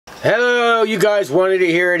Hello, you guys wanted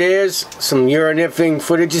it, here it is. Some nymphing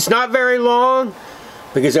footage. It's not very long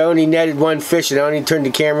because I only netted one fish and I only turned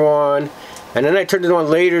the camera on. And then I turned it on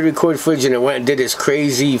later to record footage and it went and did this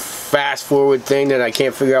crazy fast forward thing that I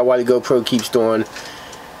can't figure out why the GoPro keeps doing.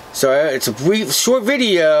 So it's a brief, short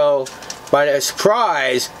video, but a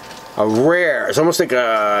surprise, a rare, it's almost like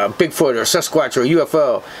a Bigfoot or a Sasquatch or a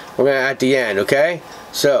UFO. We're gonna at the end, okay?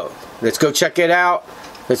 So let's go check it out.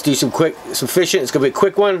 Let's do some fishing. It's gonna be a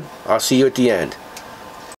quick one. I'll see you at the end.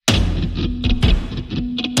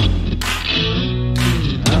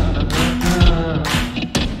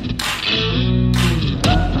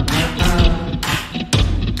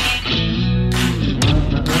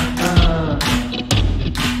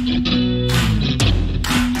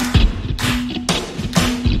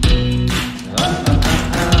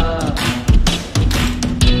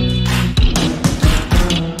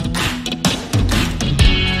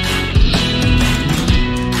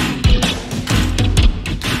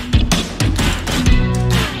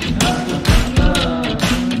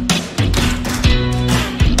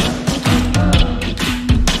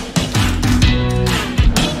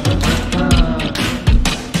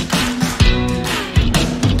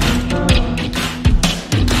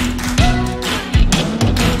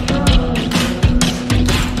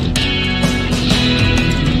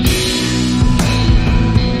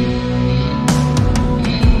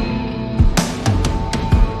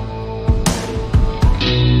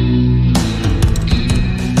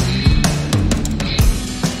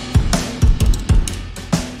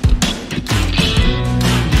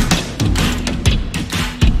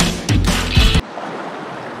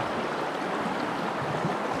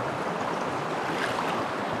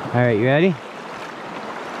 Alright, you ready?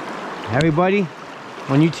 Everybody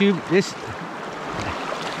on YouTube, this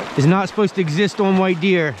is not supposed to exist on white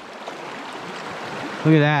deer.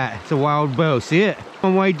 Look at that, it's a wild bow, see it?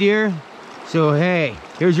 On white deer, so hey,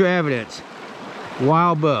 here's your evidence.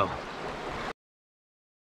 Wild bow.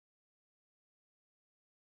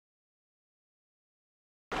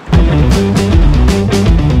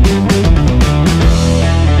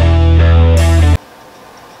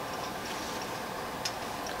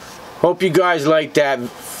 Hope you guys liked that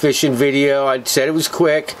fishing video. I said it was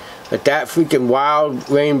quick, but that freaking wild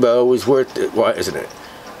rainbow was worth it, isn't it?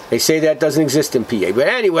 They say that doesn't exist in PA. But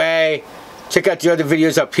anyway, check out the other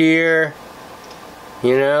videos up here,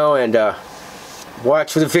 you know, and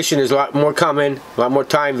watch for the fishing. There's a lot more coming, a lot more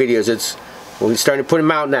time videos. We're starting to put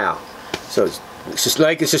them out now. So just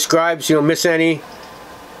like and subscribe so you don't miss any.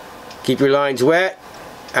 Keep your lines wet,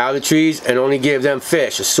 out of the trees, and only give them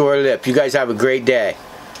fish, a sore lip. You guys have a great day.